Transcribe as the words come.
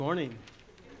Morning.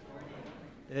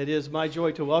 It is my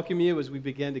joy to welcome you as we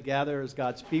begin to gather as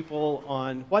God's people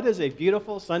on what is a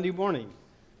beautiful Sunday morning.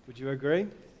 Would you agree?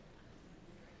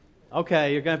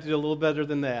 Okay, you're going to have to do a little better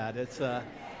than that. It's the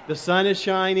sun is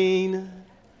shining.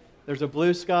 There's a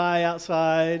blue sky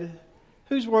outside.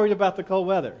 Who's worried about the cold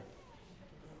weather?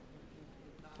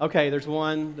 Okay, there's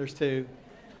one, there's two.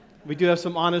 We do have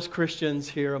some honest Christians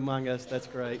here among us. That's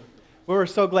great. We're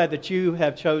so glad that you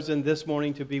have chosen this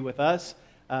morning to be with us.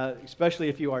 Especially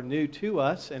if you are new to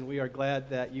us, and we are glad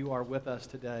that you are with us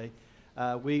today.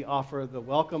 We offer the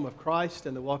welcome of Christ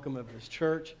and the welcome of His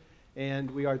church,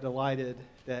 and we are delighted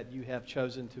that you have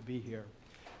chosen to be here.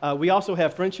 We also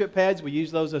have friendship pads. We use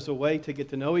those as a way to get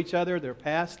to know each other. They're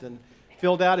passed and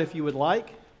filled out if you would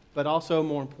like, but also,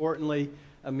 more importantly,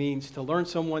 a means to learn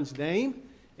someone's name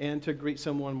and to greet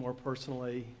someone more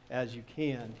personally as you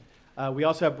can. We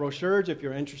also have brochures. If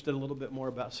you're interested a little bit more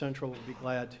about Central, we'll be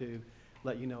glad to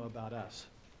let you know about us.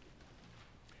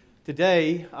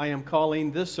 Today, I am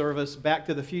calling this service Back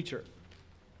to the Future.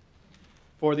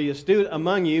 For the astute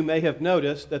among you may have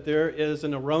noticed that there is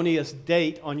an erroneous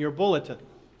date on your bulletin.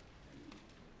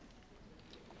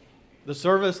 The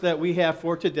service that we have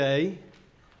for today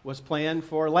was planned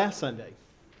for last Sunday.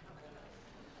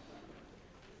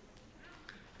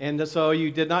 And so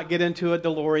you did not get into a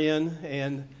DeLorean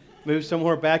and move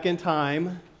somewhere back in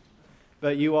time,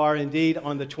 but you are indeed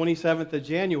on the 27th of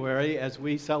January as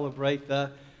we celebrate the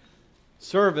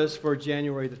service for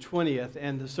January the 20th.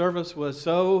 And the service was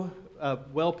so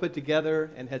well put together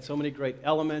and had so many great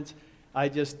elements. I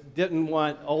just didn't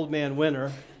want Old Man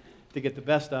Winter to get the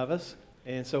best of us.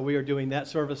 And so we are doing that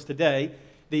service today.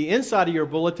 The inside of your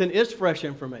bulletin is fresh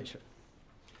information.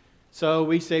 So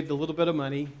we saved a little bit of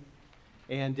money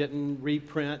and didn't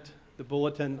reprint the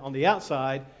bulletin on the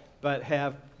outside, but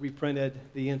have reprinted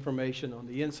the information on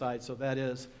the inside. So that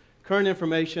is current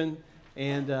information,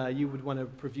 and you would want to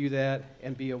review that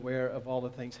and be aware of all the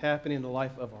things happening in the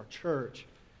life of our church.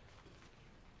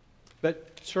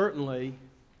 But certainly,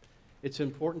 it's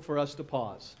important for us to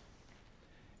pause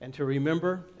and to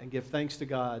remember and give thanks to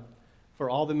God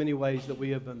for all the many ways that we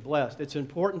have been blessed. It's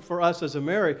important for us as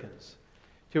Americans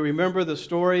to remember the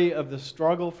story of the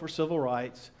struggle for civil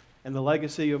rights and the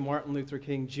legacy of Martin Luther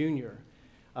King Jr.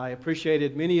 I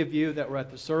appreciated many of you that were at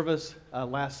the service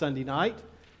last Sunday night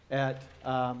at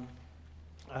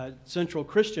Central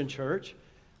Christian Church,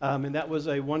 and that was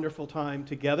a wonderful time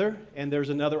together, and there's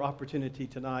another opportunity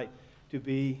tonight to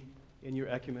be in your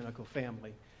ecumenical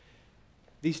family.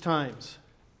 These times,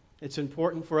 it's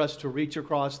important for us to reach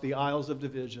across the aisles of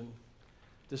division,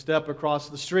 to step across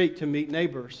the street to meet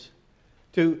neighbors,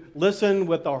 to listen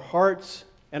with our hearts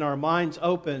and our minds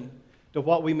open to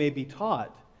what we may be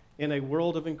taught in a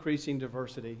world of increasing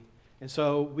diversity. And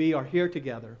so we are here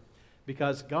together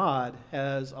because God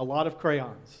has a lot of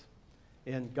crayons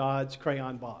in God's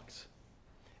crayon box.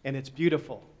 And it's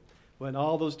beautiful when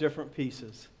all those different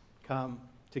pieces come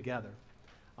together.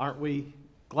 Aren't we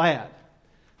glad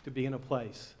to be in a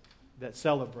place that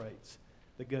celebrates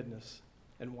the goodness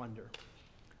and wonder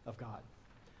of God?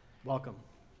 Welcome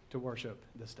to worship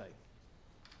this day.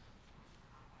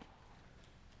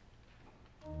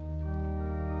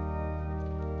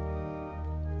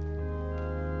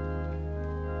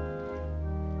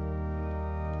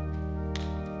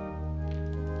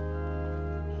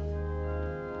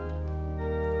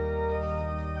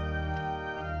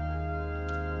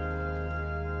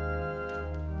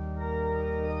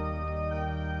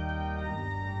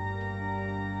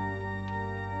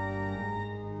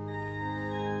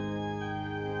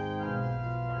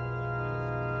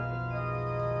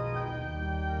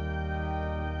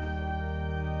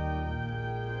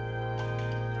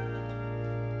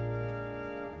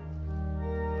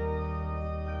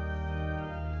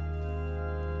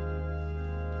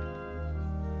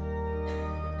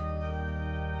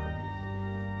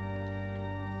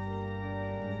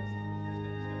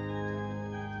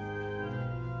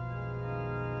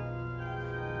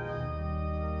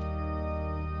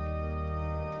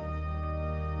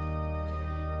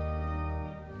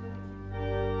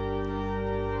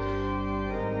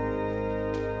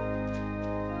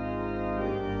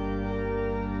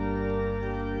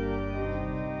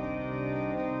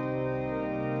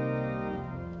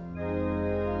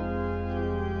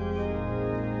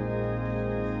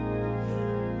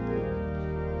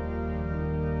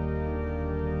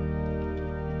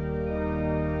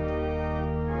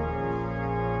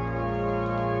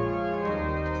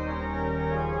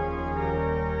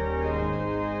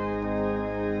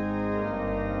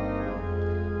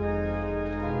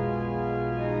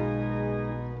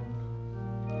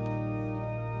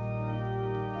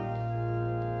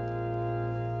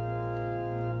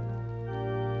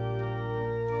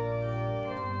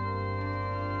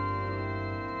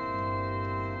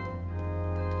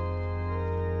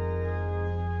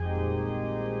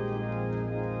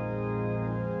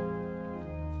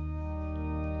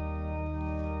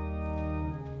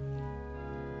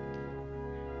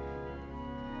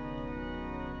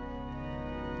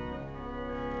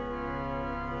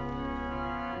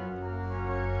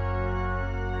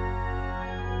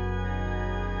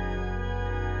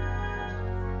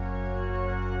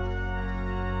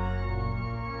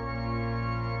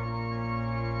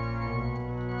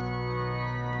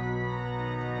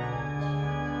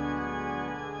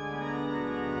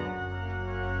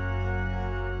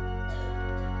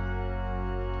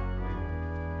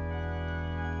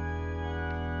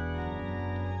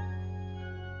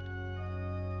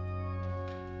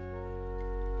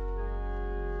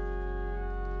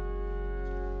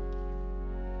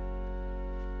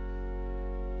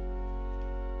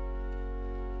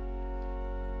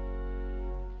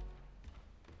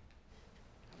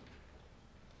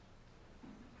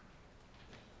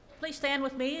 Please stand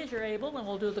with me as you're able, and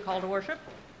we'll do the call to worship.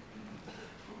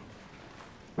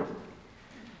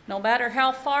 No matter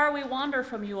how far we wander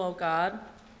from you, O God,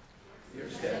 your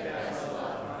steadfast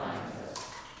love finds us.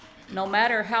 No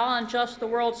matter how unjust the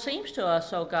world seems to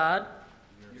us, O God,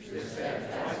 your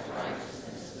steadfast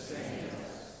righteousness sustains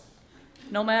us.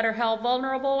 No matter how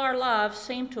vulnerable our lives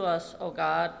seem to us, O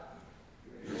God,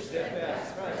 your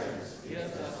steadfast presence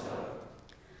gives us hope.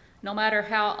 No matter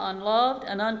how unloved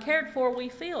and uncared for we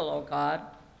feel, O God,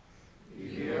 you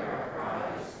hear our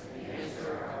cries and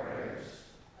answer our prayers.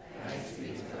 Thanks be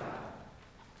to God.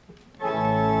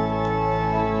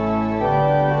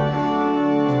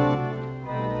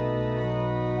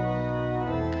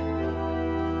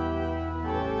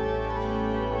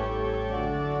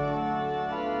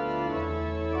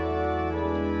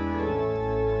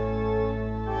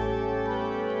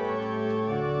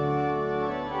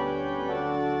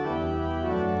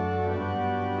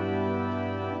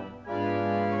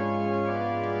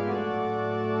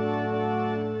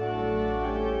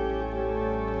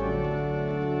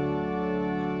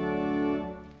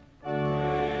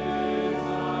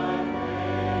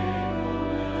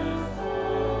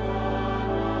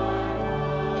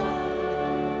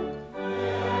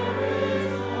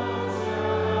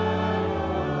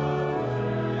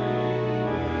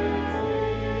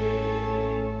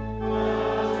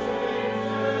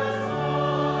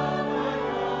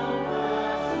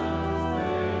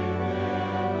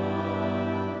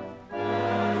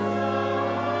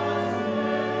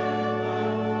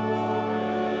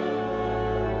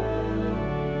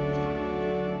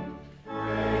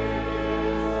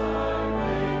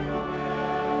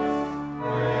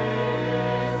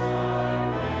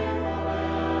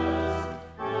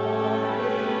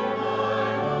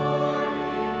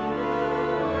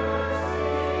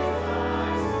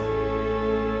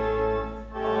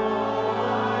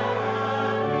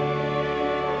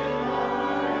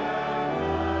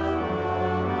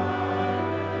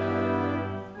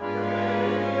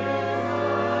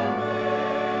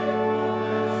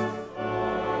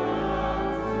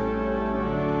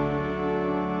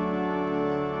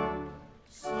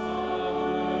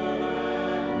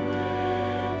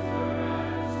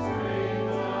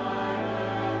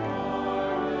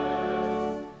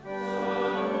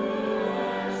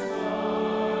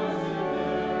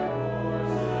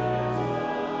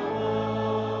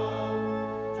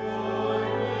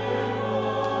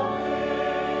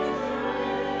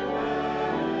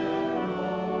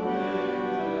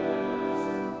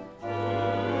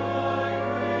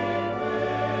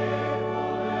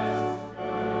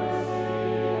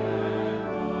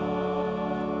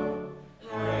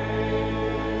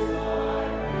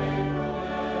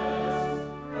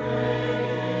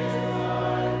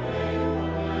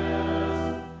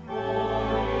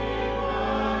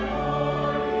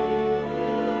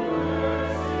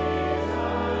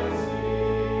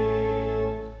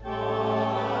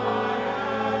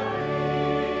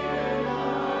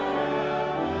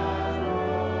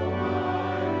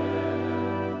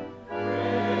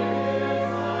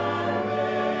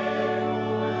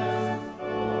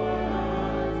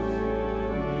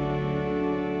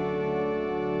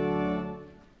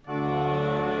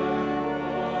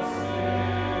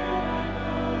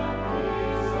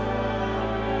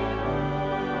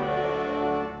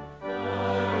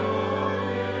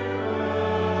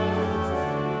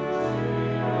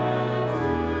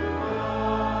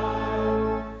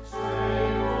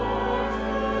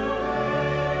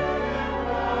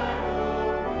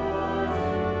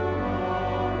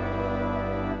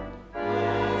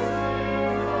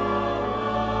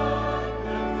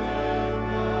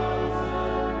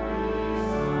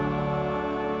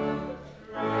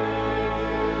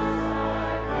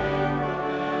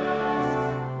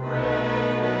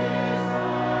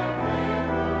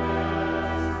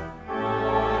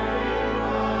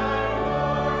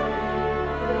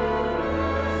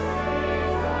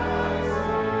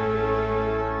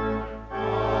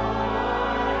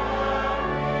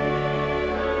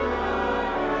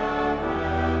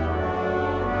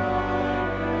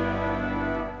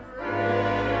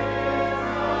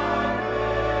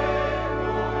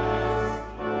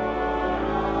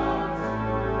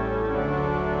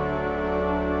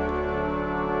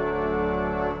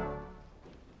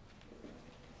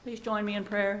 Please join me in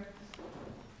prayer.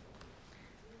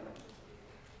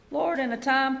 Lord, in a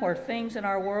time where things in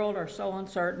our world are so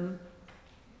uncertain,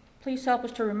 please help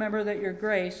us to remember that your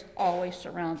grace always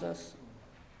surrounds us.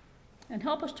 And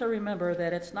help us to remember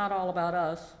that it's not all about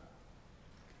us,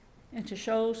 and to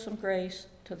show some grace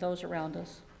to those around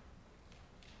us.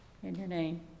 In your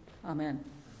name, amen.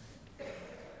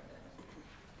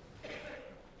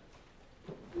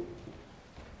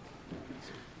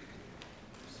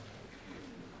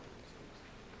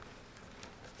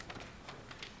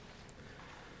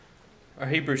 Our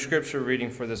Hebrew scripture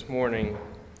reading for this morning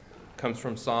comes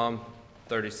from Psalm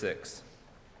 36.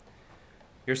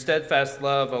 Your steadfast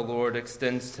love, O Lord,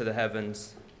 extends to the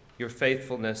heavens, your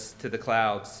faithfulness to the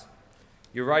clouds.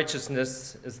 Your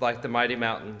righteousness is like the mighty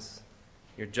mountains.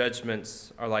 Your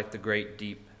judgments are like the great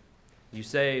deep. You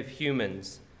save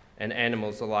humans and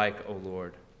animals alike, O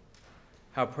Lord.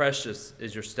 How precious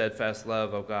is your steadfast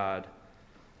love, O God.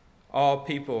 All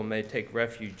people may take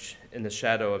refuge in the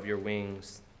shadow of your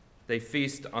wings. They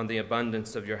feast on the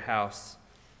abundance of your house,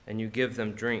 and you give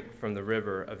them drink from the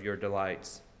river of your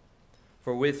delights.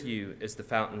 For with you is the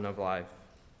fountain of life.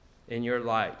 In your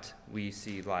light we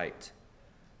see light.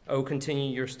 O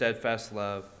continue your steadfast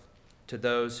love to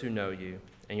those who know you,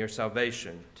 and your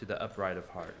salvation to the upright of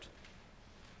heart.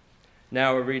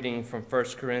 Now a reading from 1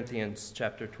 Corinthians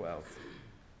chapter 12.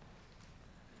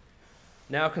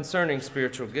 Now concerning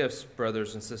spiritual gifts,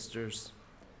 brothers and sisters,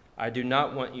 I do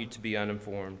not want you to be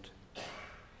uninformed.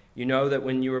 You know that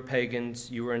when you were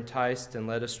pagans, you were enticed and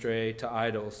led astray to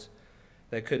idols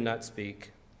that could not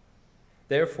speak.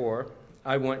 Therefore,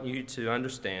 I want you to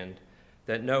understand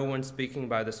that no one speaking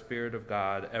by the Spirit of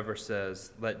God ever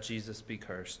says, "Let Jesus be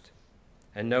cursed."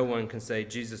 And no one can say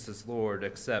Jesus is Lord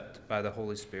except by the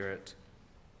Holy Spirit.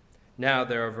 Now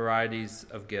there are varieties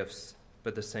of gifts,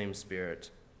 but the same Spirit,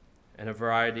 and of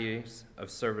varieties of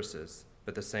services,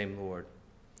 but the same Lord.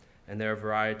 And there are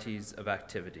varieties of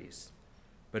activities,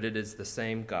 but it is the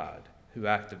same God who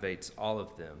activates all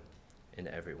of them in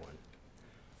everyone.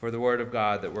 For the word of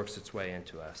God that works its way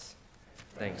into us.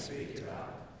 Thanks be to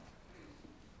God.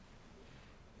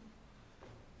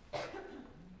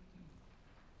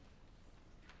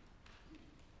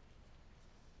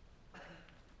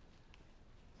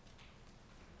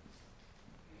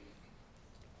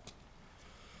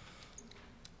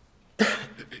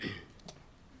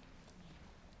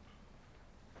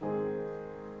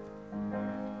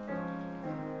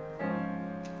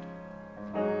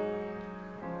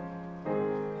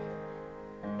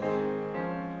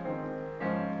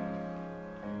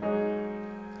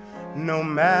 No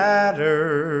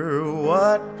matter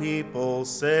what people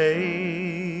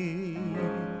say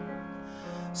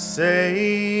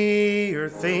or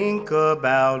think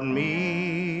about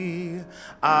me,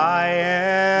 I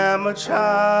am a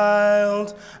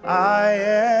child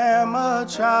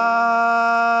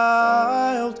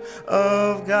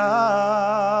of God.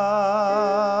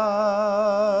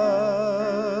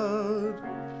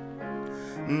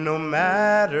 No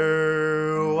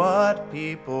matter what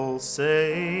people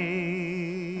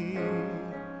say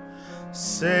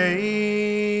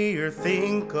or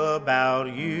think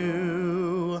about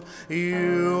you,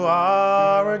 you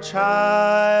are a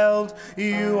child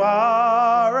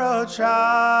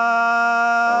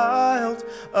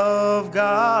of God.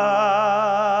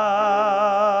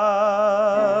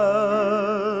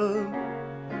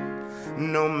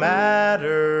 No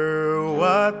matter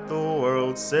what the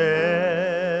world says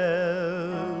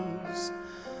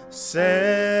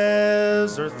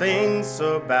or thinks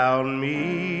about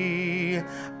me,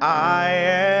 I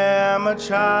am a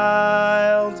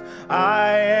child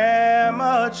of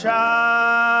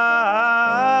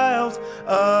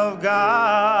God.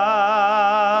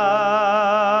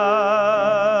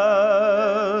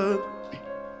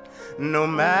 No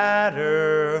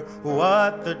matter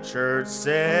what the church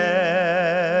says,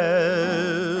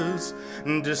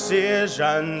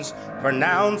 decisions,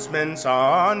 pronouncements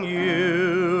on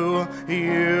you,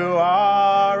 you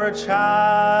are a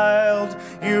child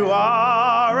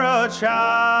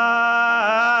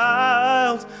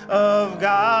of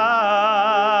God.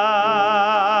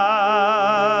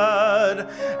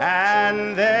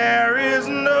 And there is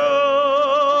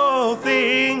no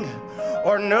thing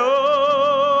or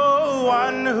no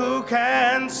one who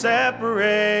can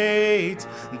separate.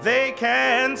 They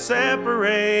can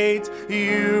separate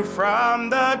you from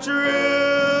the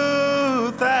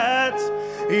truth that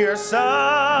you're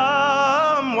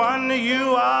someone,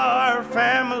 you are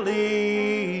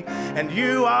family, and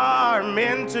you are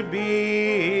meant to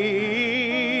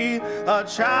be a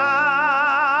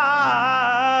child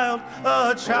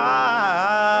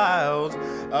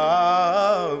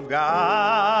of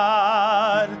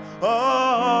God.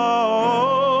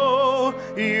 Oh,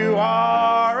 you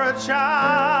are a child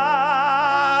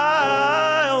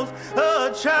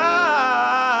of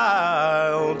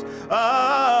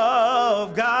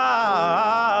God.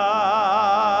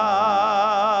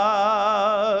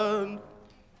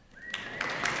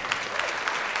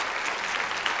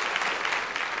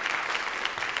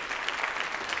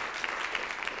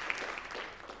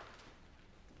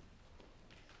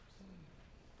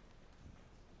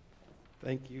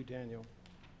 Thank you, Daniel.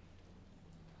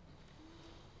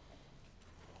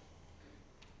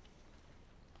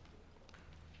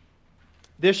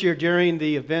 This year, during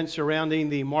the events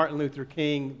surrounding the Martin Luther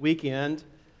King weekend,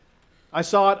 I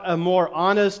sought a more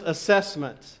honest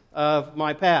assessment of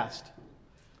my past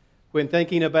when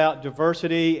thinking about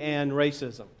diversity and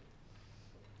racism.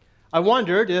 I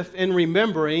wondered if, in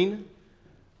remembering,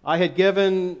 I had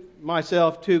given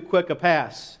myself too quick a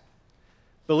pass,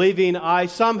 believing I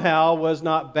somehow was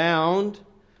not bound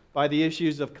by the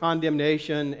issues of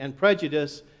condemnation and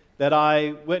prejudice that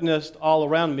I witnessed all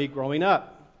around me growing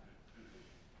up.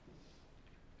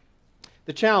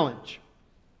 The challenge: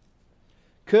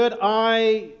 could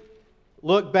I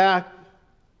look back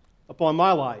upon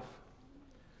my life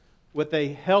with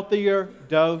a healthier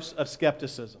dose of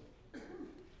skepticism?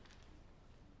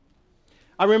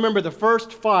 I remember the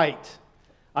first fight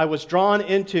I was drawn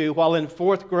into while in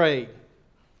fourth grade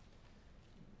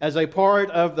as a part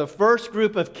of the first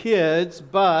group of kids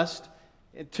bused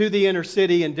to the inner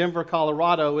city in Denver,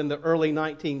 Colorado in the early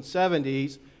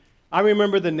 1970s. I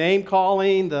remember the name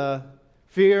calling, the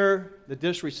fear, the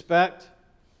disrespect.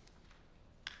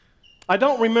 I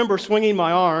don't remember swinging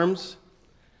my arms,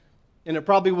 and it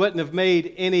probably wouldn't have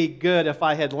made any good if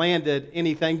I had landed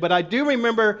anything, but I do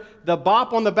remember the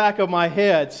bop on the back of my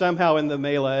head somehow in the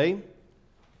melee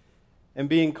and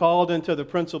being called into the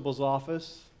principal's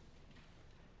office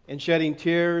and shedding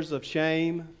tears of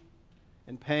shame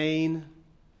and pain,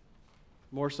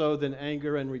 more so than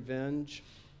anger and revenge.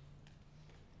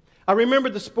 I remember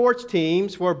the sports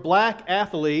teams where black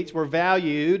athletes were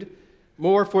valued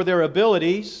more for their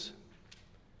abilities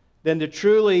than to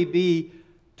truly be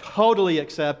totally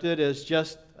accepted as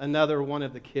just another one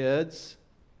of the kids.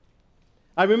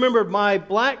 I remember my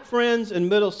black friends in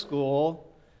middle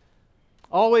school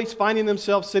always finding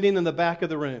themselves sitting in the back of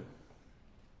the room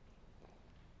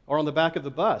or on the back of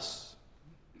the bus.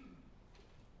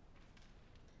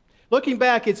 Looking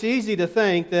back, it's easy to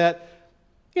think that,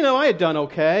 I had done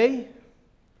okay.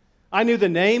 I knew the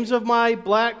names of my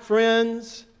black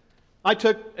friends. I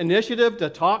took initiative to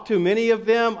talk to many of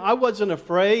them. I wasn't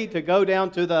afraid to go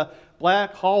down to the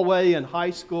black hallway in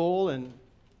high school and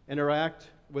interact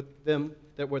with them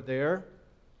that were there.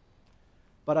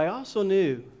 But I also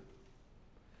knew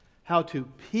how to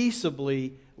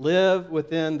peaceably live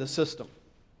within the system.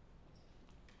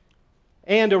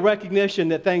 And a recognition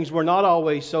that things were not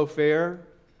always so fair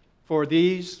for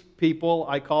these people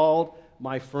I called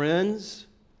my friends.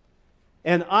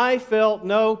 And I felt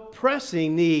no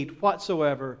pressing need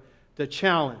whatsoever to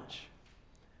challenge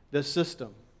the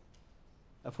system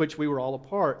of which we were all a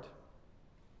part.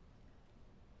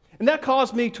 And that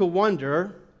caused me to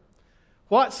wonder,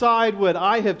 what side would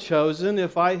I have chosen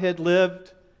if I had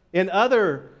lived in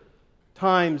other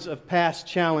times of past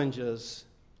challenges?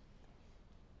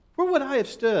 Where would I have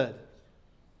stood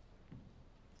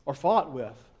or fought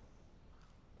with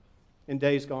in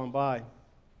days gone by?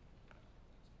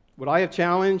 Would I have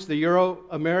challenged the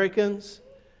Euro-Americans,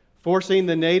 forcing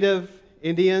the native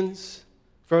Indians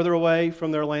further away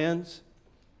from their lands?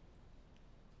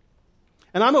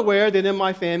 And I'm aware that in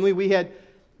my family we had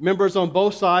members on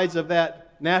both sides of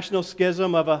that national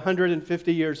schism of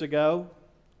 150 years ago.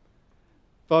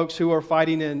 Folks who are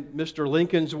fighting in Mr.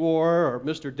 Lincoln's war or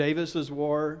Mr. Davis's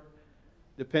war,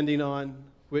 depending on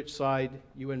which side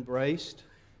you embraced.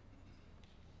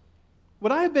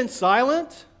 Would I have been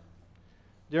silent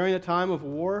during a time of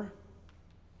war?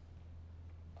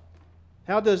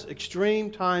 How does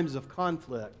extreme times of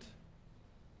conflict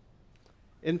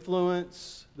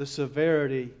influence the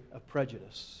severity of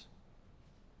prejudice?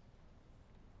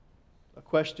 A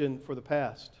question for the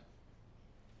past,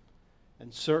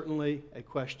 and certainly a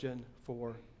question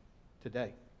for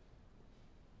today.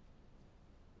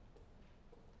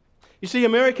 You see,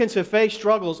 Americans have faced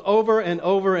struggles over and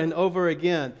over and over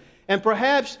again. And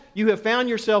perhaps you have found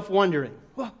yourself wondering,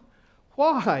 well,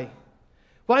 why?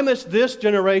 Why must this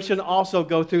generation also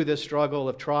go through this struggle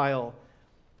of trial?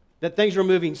 That things are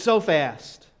moving so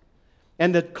fast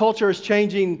and the culture is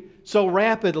changing so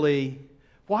rapidly.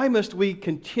 Why must we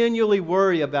continually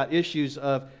worry about issues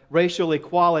of racial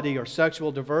equality or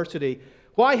sexual diversity?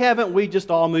 Why haven't we just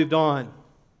all moved on?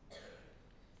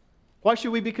 Why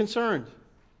should we be concerned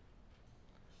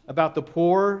about the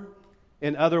poor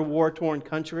in other war-torn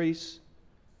countries,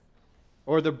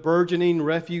 or the burgeoning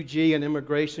refugee and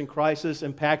immigration crisis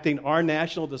impacting our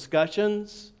national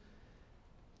discussions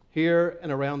here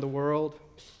and around the world?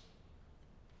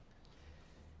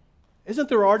 Isn't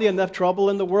there already enough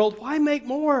trouble in the world? Why make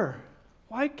more?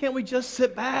 Why can't we just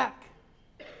sit back?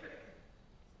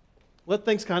 Let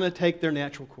things kind of take their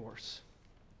natural course.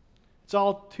 It's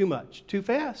all too much, too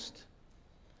fast.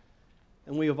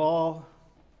 And we have all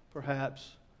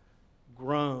perhaps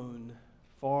grown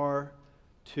far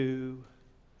too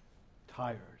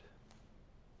tired.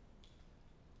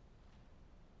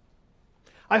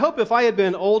 I hope if I had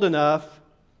been old enough,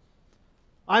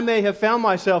 I may have found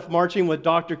myself marching with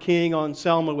Dr. King on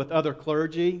Selma with other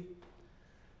clergy,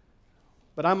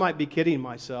 but I might be kidding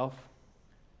myself.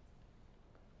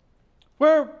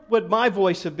 Where would my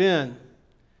voice have been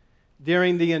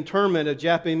during the internment of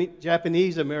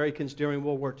Japanese Americans during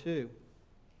World War II?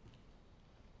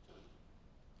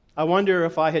 I wonder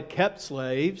if I had kept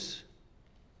slaves.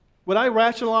 Would I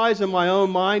rationalize in my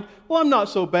own mind, well, I'm not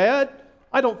so bad.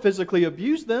 I don't physically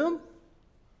abuse them.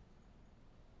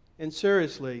 And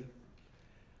seriously,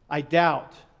 I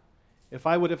doubt if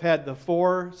I would have had the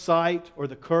foresight or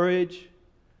the courage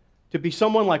to be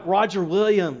someone like Roger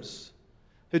Williams,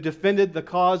 who defended the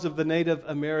cause of the Native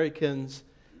Americans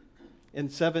in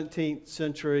 17th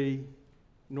century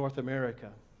North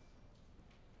America.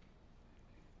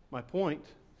 My point,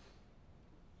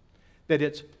 that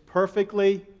it's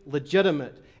perfectly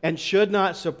legitimate and should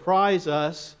not surprise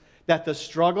us that the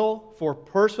struggle for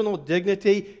personal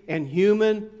dignity and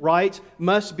human rights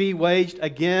must be waged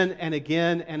again and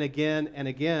again and again and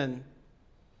again.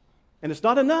 And it's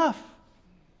not enough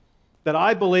that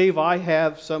I believe I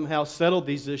have somehow settled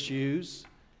these issues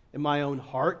in my own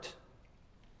heart.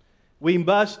 We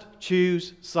must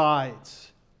choose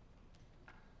sides.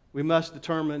 We must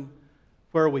determine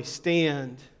where we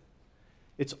stand.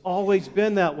 It's always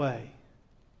been that way.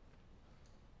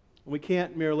 We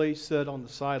can't merely sit on the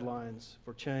sidelines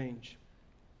for change.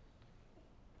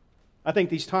 I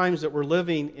think these times that we're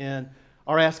living in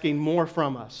are asking more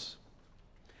from us.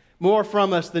 More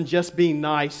from us than just being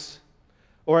nice,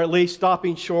 or at least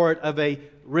stopping short of a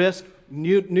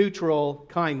risk-neutral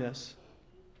kindness.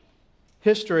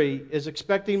 History is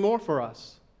expecting more for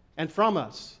us and from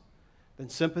us than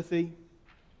sympathy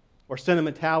or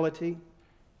sentimentality.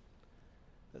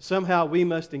 That somehow we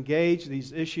must engage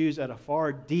these issues at a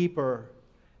far deeper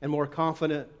and more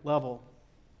confident level.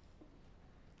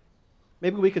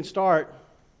 Maybe we can start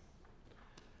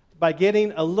by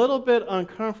getting a little bit more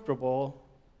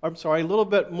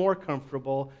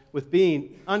comfortable with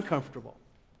being uncomfortable.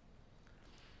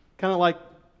 Kind of like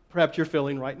perhaps you're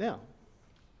feeling right now.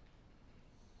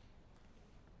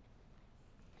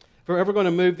 If we're ever going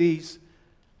to move these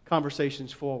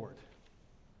conversations forward,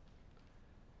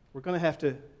 we're going to have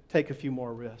to take a few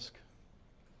more risks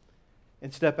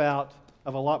and step out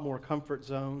of a lot more comfort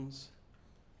zones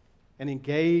and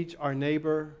engage our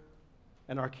neighbor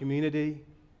and our community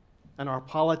and our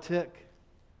politic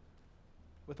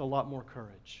with a lot more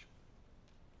courage.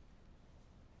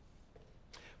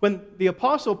 When the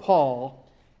Apostle Paul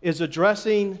is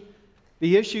addressing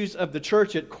the issues of the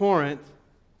church at Corinth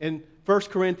in 1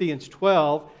 Corinthians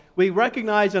 12, we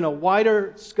recognize in a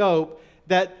wider scope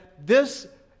that this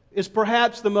is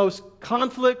perhaps the most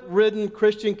conflict-ridden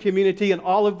Christian community in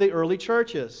all of the early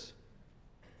churches.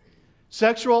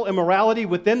 Sexual immorality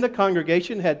within the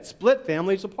congregation had split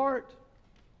families apart.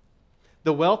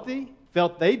 The wealthy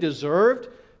felt they deserved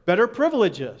better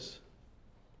privileges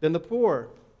than the poor.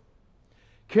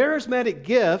 Charismatic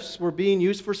gifts were being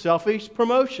used for selfish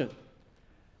promotion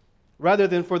rather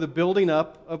than for the building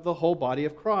up of the whole body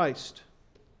of Christ.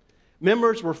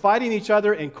 Members were fighting each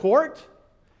other in court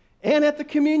and at the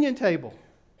communion table.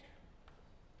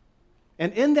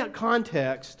 And in that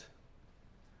context,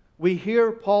 we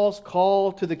hear Paul's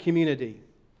call to the community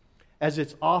as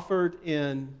it's offered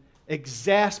in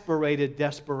exasperated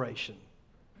desperation.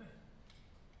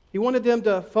 He wanted them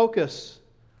to focus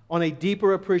on a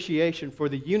deeper appreciation for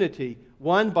the unity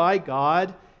won by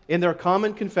God in their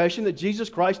common confession that Jesus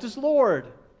Christ is Lord.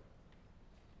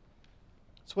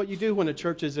 It's what you do when a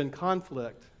church is in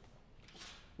conflict.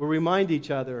 We remind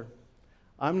each other,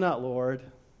 I'm not Lord.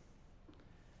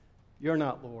 You're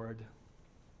not Lord.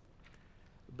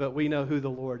 But we know who the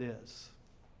Lord is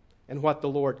and what the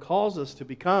Lord calls us to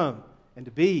become and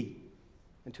to be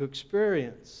and to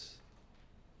experience.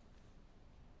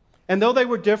 And though they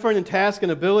were different in task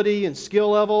and ability and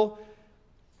skill level,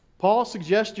 Paul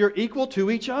suggests you're equal to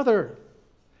each other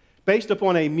based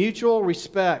upon a mutual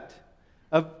respect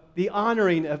of the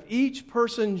honoring of each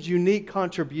person's unique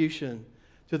contribution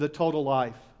to the total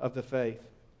life of the faith.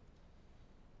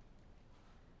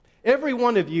 Every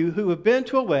one of you who have been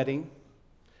to a wedding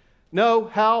know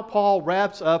how Paul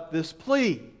wraps up this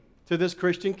plea to this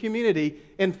Christian community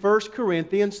in 1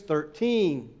 Corinthians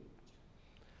 13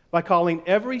 by calling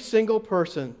every single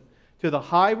person to the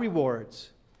high rewards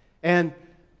and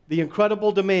the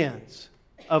incredible demands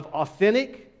of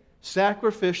authentic,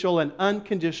 sacrificial, and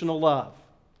unconditional love.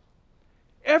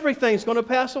 Everything's going to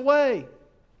pass away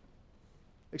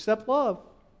except love.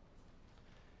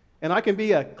 And I can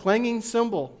be a clanging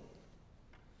cymbal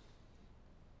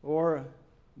or a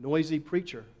noisy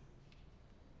preacher.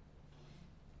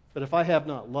 But if I have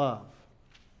not love,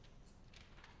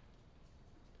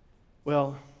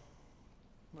 well,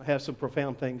 I have some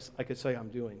profound things I could say I'm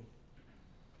doing,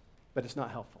 but it's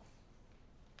not helpful.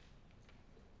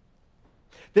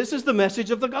 This is the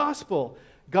message of the gospel.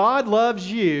 God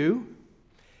loves you,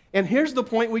 and here's the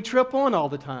point we trip on all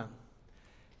the time.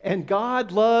 And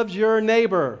God loves your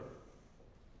neighbor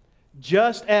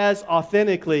just as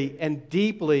authentically and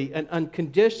deeply and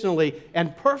unconditionally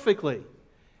and perfectly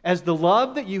as the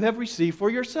love that you have received for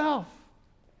yourself.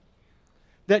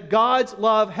 That God's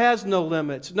love has no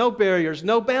limits, no barriers,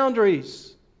 no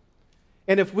boundaries.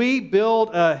 And if we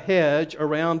build a hedge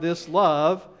around this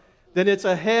love, then it's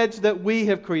a hedge that we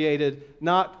have created,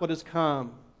 not what has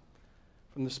come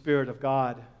from the Spirit of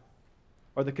God,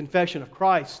 or the confession of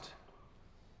Christ,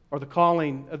 or the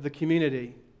calling of the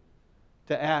community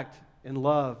to act in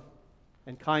love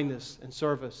and kindness and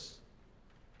service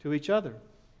to each other.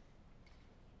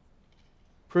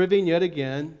 Proving yet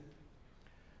again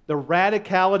the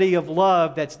radicality of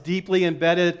love that's deeply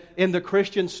embedded in the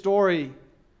Christian story,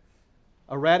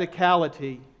 a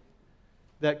radicality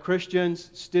that Christians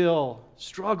still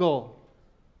struggle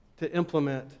to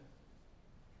implement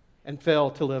and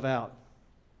fail to live out.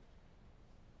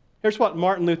 Here's what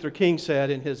Martin Luther King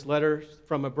said in his letter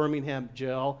from a Birmingham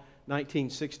jail,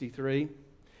 1963.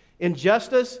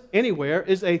 Injustice anywhere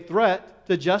is a threat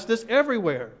to justice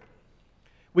everywhere.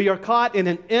 We are caught in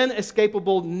an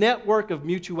inescapable network of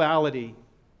mutuality,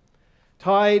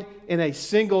 tied in a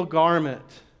single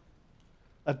garment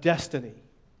of destiny.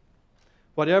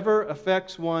 Whatever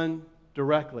affects one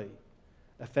directly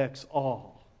affects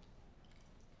all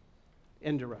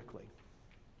indirectly.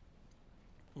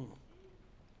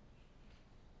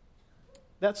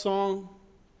 That song,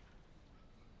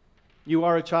 "You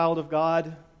Are a Child of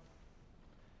God,"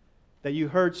 that you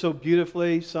heard so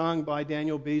beautifully sung by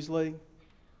Daniel Beasley,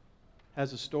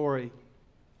 has a story,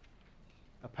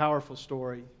 a powerful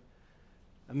story,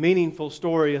 a meaningful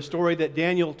story, a story that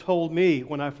Daniel told me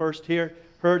when I first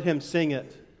heard him sing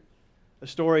it, a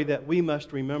story that we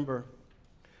must remember.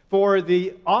 For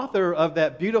the author of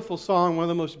that beautiful song, one of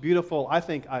the most beautiful I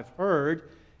think I've heard,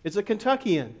 is a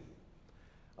Kentuckian.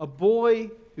 A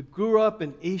boy who grew up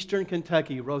in eastern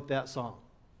Kentucky wrote that song.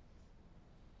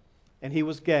 And he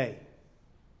was gay.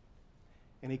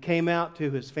 And he came out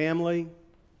to his family.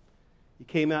 He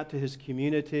came out to his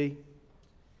community.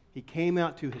 He came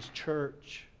out to his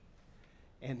church.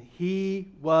 And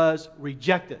he was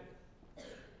rejected.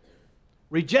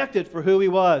 Rejected for who he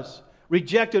was.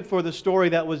 Rejected for the story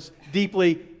that was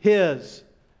deeply his.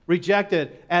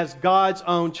 Rejected as God's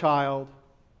own child.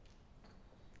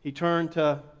 He turned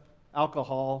to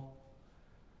alcohol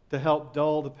to help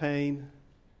dull the pain.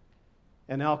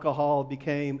 And alcohol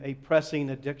became a pressing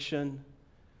addiction,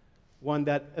 one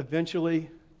that eventually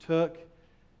took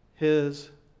his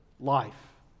life.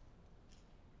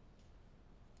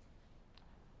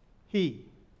 He,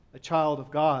 a child of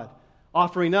God,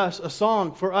 offering us a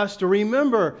song for us to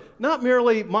remember not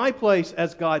merely my place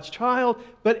as God's child,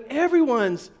 but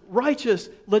everyone's righteous,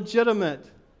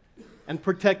 legitimate, and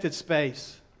protected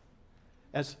space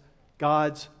as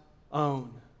God's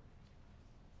own.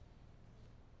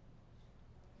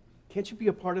 Can't you be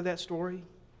a part of that story?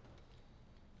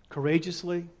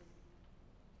 Courageously,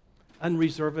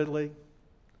 unreservedly,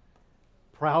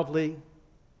 proudly.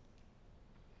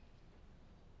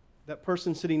 That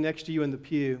person sitting next to you in the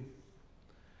pew,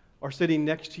 or sitting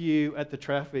next to you at the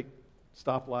traffic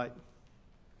stoplight,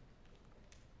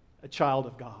 a child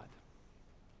of God.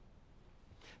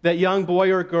 That young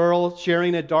boy or girl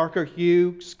sharing a darker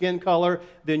hue, skin color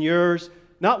than yours,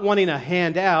 not wanting a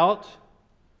hand out,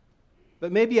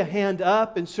 but maybe a hand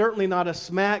up and certainly not a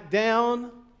smack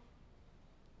down,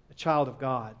 a child of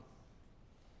God.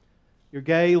 Your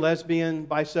gay, lesbian,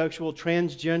 bisexual,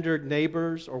 transgendered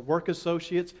neighbors or work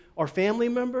associates or family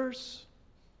members,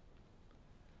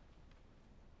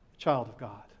 a child of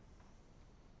God.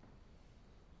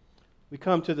 We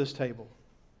come to this table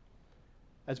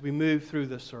as we move through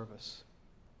this service.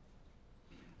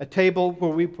 A table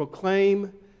where we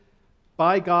proclaim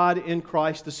by God in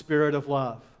Christ the Spirit of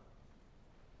love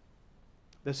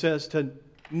that says to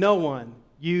no one,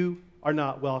 you are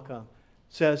not welcome.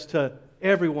 Says to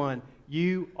everyone,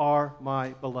 you are my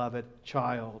beloved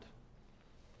child.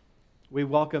 We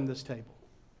welcome this table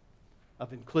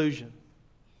of inclusion,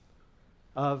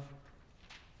 of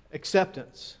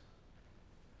acceptance,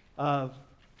 of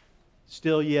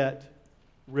still yet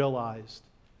realized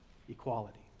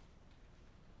equality.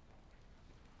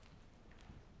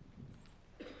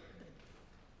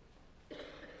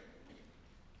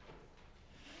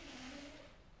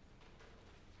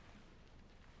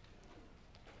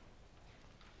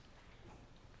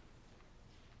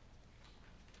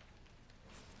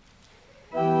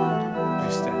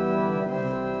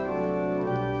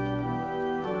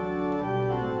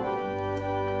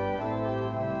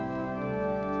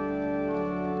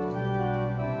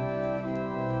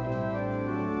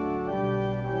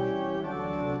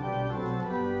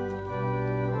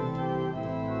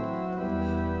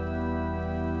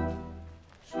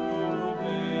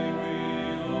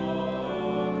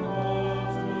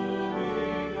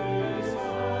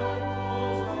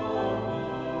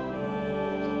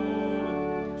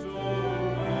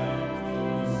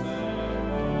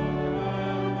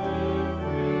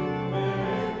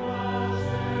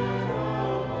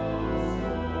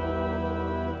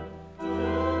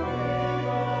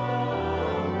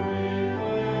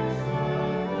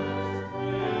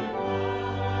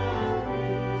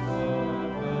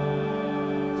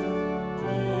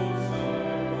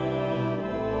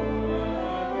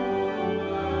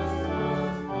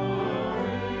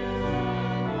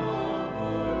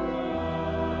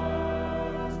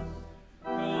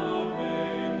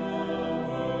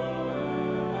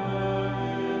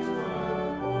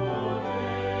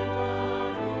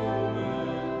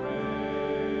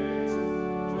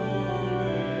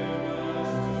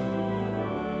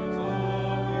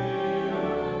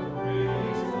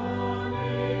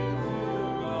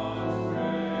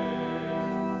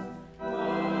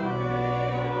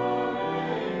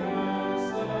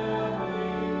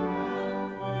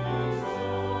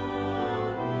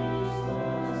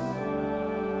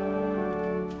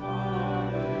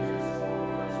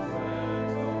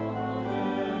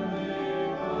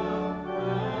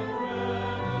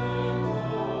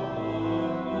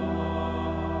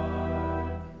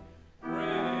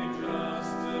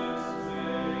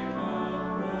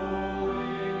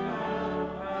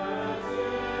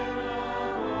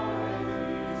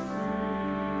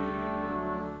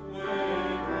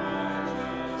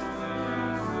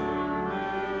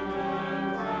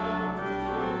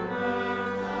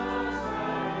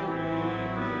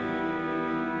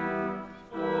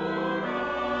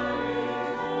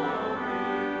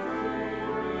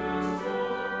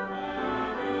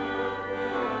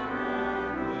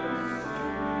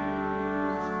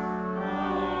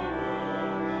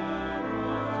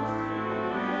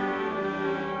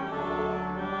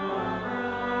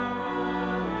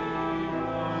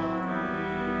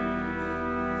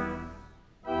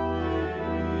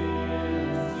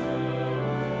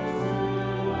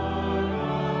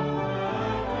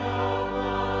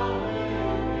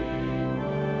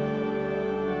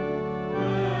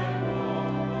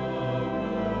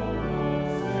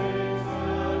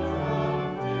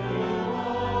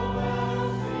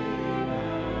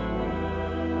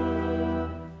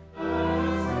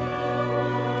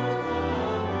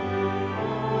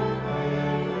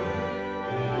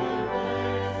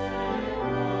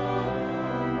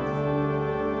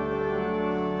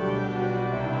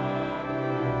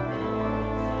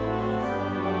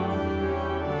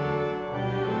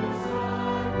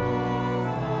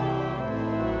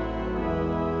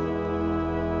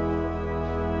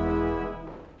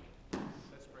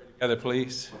 Together,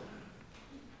 please.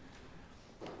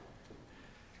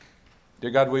 Dear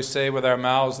God, we say with our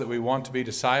mouths that we want to be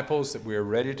disciples, that we are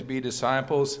ready to be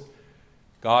disciples.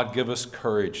 God, give us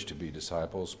courage to be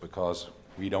disciples because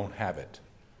we don't have it.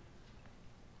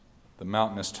 The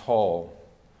mountain is tall.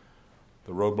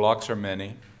 The roadblocks are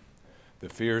many. The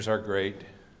fears are great.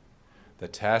 The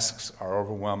tasks are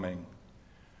overwhelming.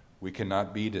 We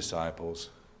cannot be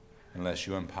disciples unless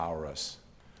you empower us.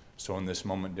 So in this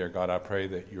moment, dear God, I pray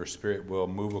that your Spirit will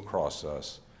move across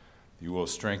us. You will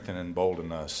strengthen and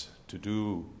embolden us to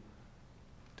do,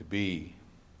 to be,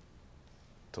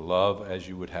 to love as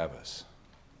you would have us.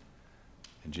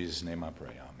 In Jesus' name I pray,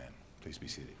 amen. Please be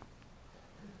seated.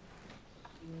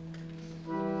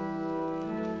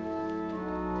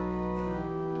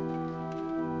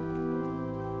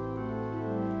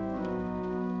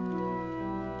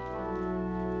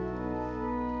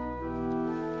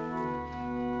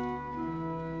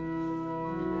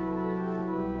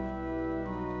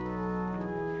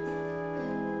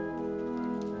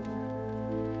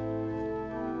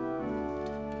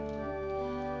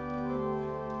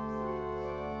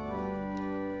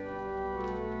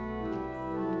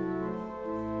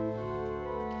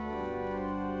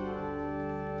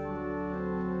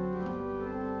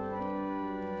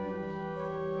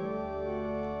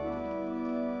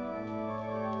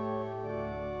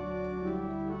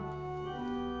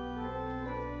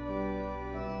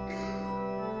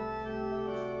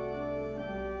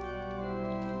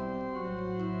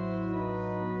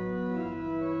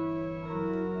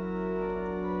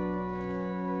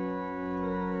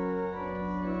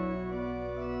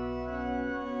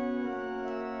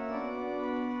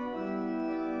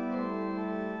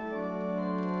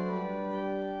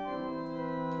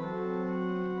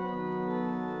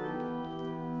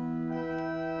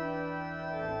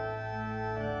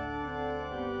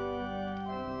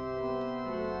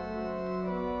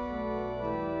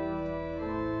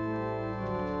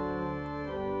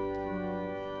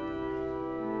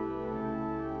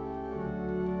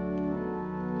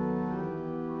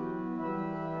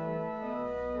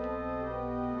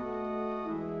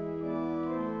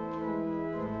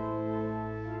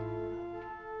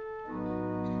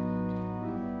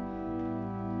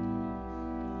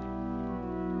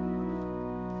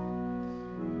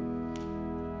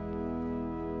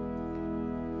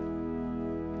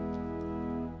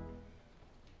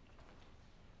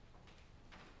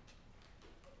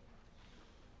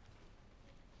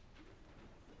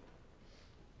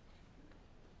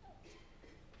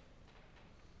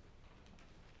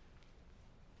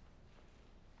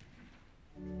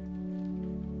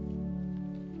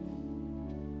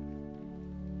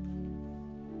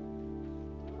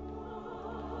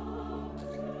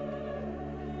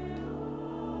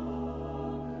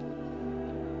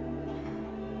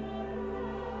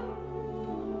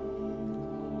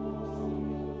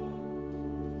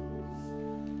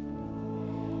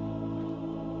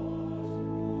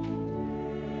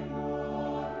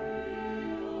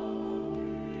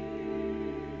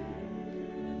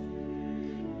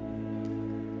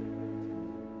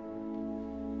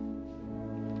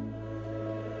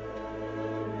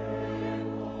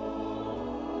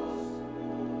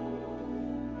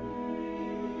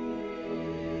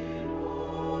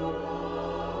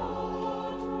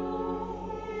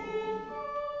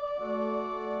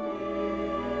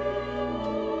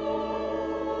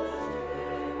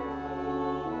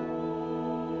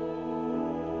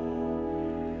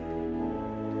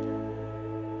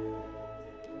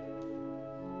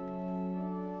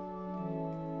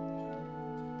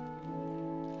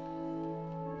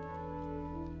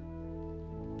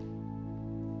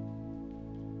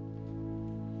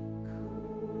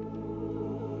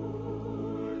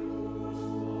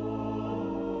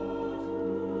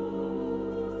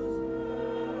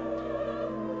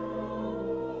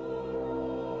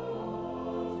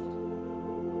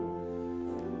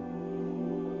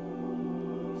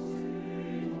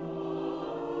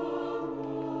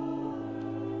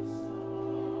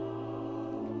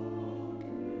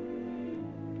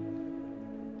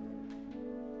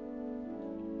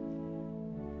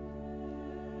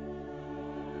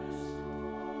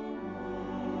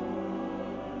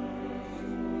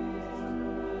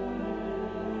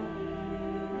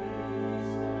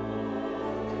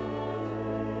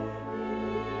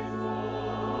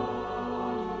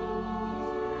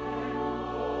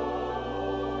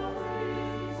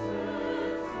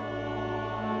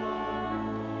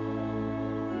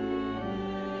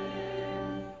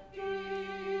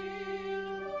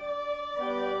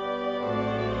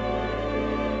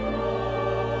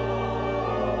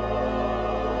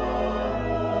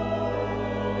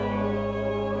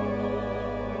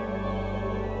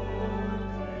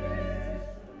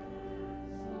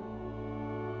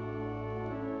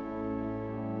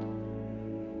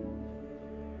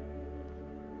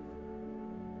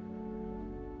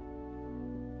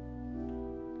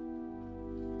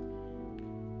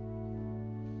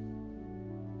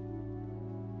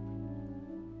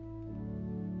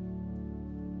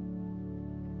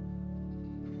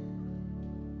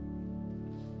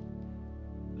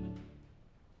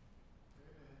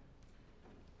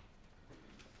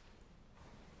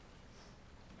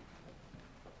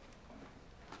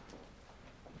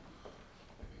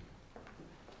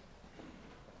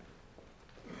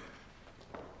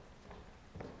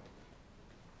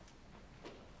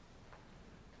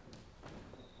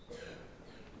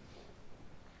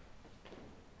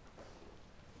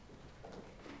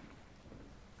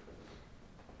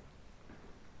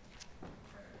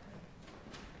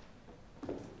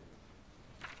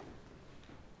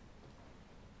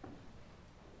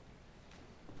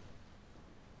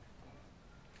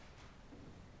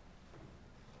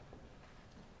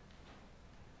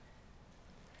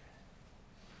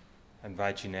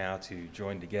 invite you now to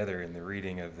join together in the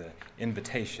reading of the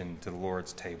invitation to the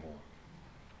Lord's table.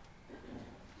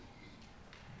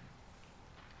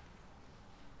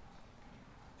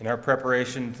 In our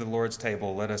preparation to the Lord's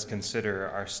table, let us consider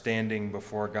our standing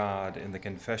before God in the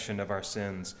confession of our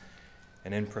sins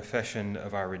and in profession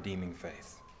of our redeeming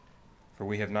faith. For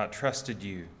we have not trusted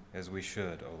you as we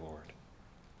should, O Lord,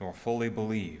 nor fully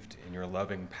believed in your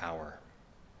loving power.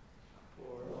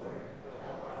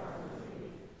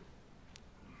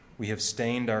 We have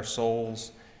stained our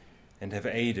souls and have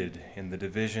aided in the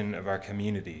division of our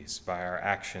communities by our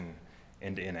action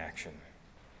and inaction.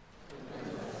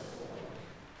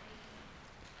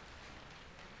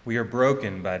 We are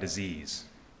broken by disease,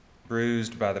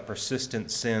 bruised by the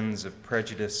persistent sins of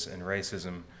prejudice and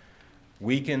racism,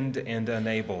 weakened and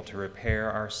unable to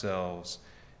repair ourselves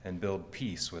and build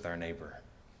peace with our neighbor.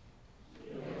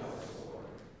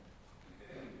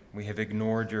 We have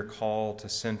ignored your call to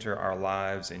center our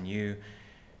lives in you,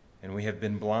 and we have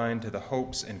been blind to the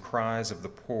hopes and cries of the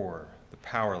poor, the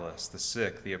powerless, the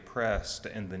sick, the oppressed,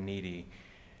 and the needy.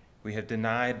 We have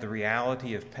denied the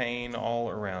reality of pain all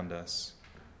around us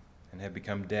and have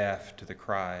become deaf to the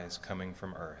cries coming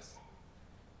from earth.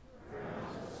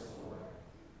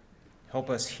 Help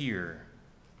us hear,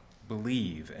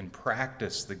 believe, and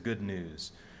practice the good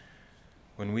news.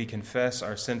 When we confess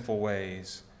our sinful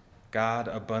ways, God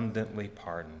abundantly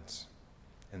pardons.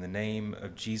 In the name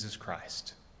of Jesus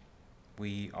Christ,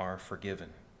 we are forgiven.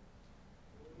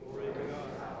 Glory to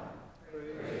God.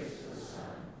 Praise to the Son.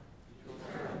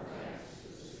 Eternal thanks to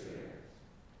the Spirit.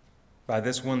 By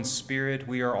this one Spirit,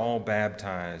 we are all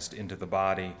baptized into the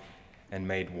body and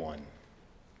made one.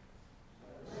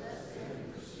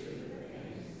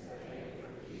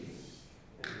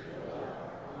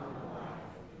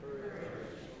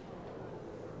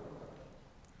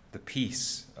 The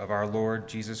peace of our Lord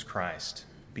Jesus Christ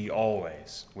be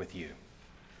always with you.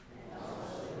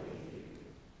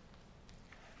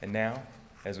 And now,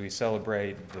 as we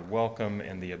celebrate the welcome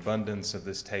and the abundance of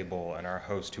this table and our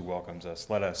host who welcomes us,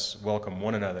 let us welcome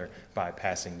one another by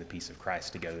passing the peace of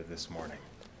Christ together this morning.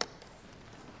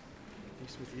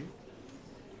 Peace with you.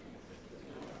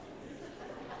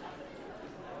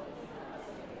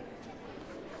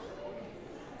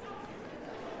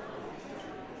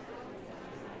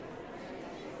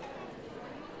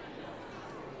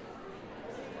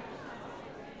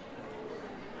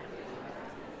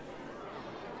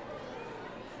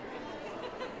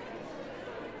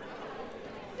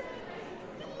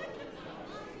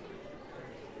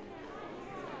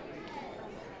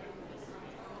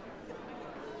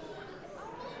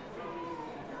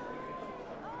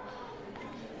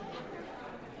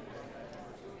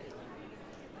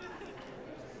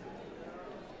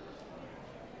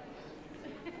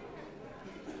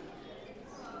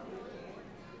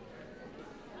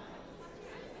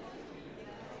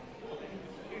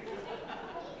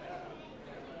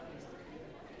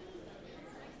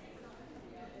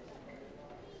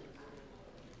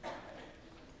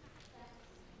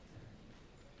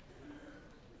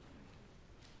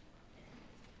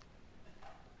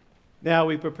 Now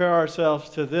we prepare ourselves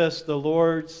to this, the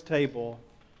Lord's table.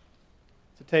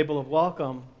 It's a table of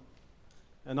welcome,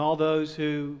 and all those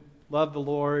who love the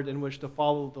Lord and wish to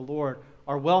follow the Lord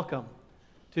are welcome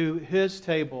to His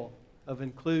table of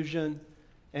inclusion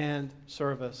and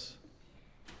service.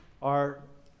 Our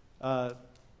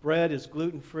bread is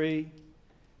gluten-free.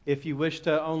 If you wish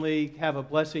to only have a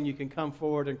blessing, you can come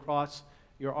forward and cross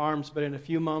your arms, but in a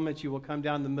few moments you will come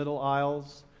down the middle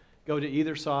aisles, go to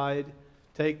either side,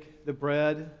 take the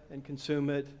bread and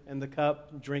consume it, and the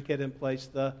cup, drink it, and place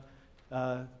the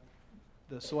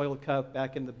soiled cup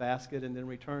back in the basket, and then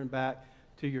return back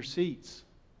to your seats.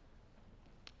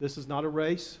 This is not a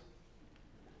race.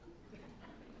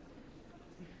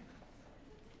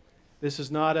 This is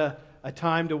not a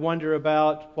time to wonder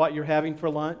about what you're having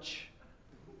for lunch.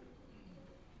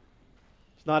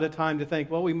 It's not a time to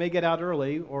think, well, we may get out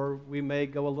early or we may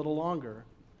go a little longer.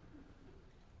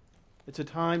 It's a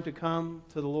time to come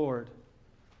to the Lord,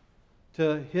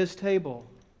 to His table,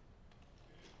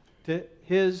 to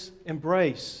His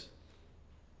embrace,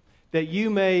 that you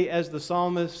may, as the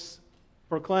psalmist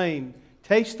proclaimed,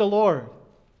 taste the Lord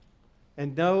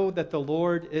and know that the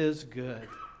Lord is good.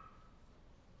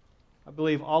 I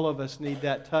believe all of us need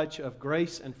that touch of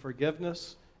grace and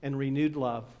forgiveness and renewed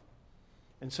love.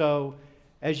 And so,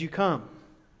 as you come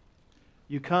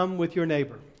with your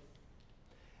neighbor.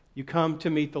 You come to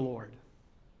meet the Lord.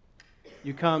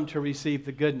 You come to receive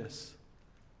the goodness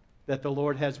that the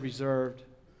Lord has reserved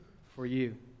for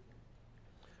you.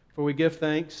 For we give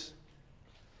thanks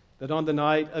that on the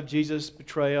night of Jesus'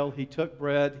 betrayal, He took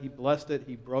bread, He blessed it,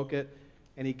 He broke it,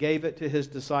 and he gave it to his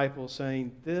disciples,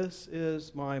 saying, "This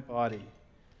is my body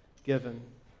given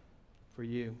for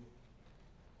you."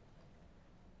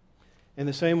 In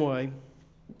the same way,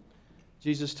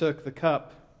 Jesus took the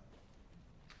cup,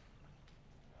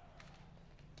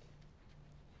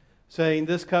 saying,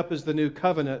 "This cup is the new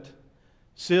covenant,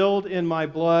 sealed in my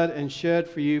blood and shed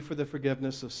for you for the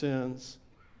forgiveness of sins.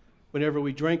 Whenever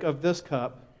we drink of this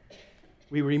cup,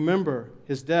 we remember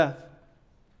his death,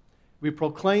 we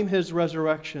proclaim his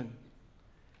resurrection,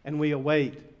 and we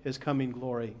await his coming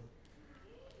glory."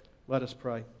 Let us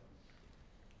pray.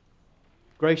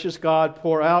 Gracious God,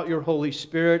 pour out your Holy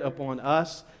Spirit upon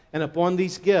us and upon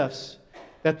these gifts,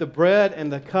 that the bread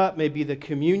and the cup may be the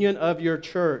communion of your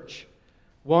church,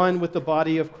 one with the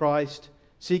body of Christ,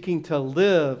 seeking to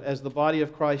live as the body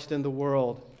of Christ in the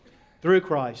world, through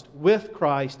Christ, with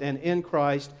Christ, and in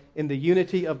Christ, in the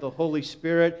unity of the Holy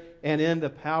Spirit and in the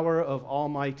power of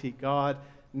Almighty God,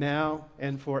 now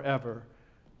and forever.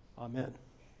 Amen.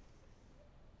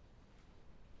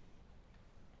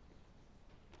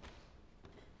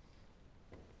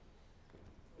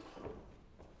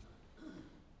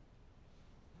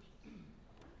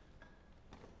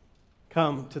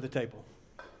 Come to the table.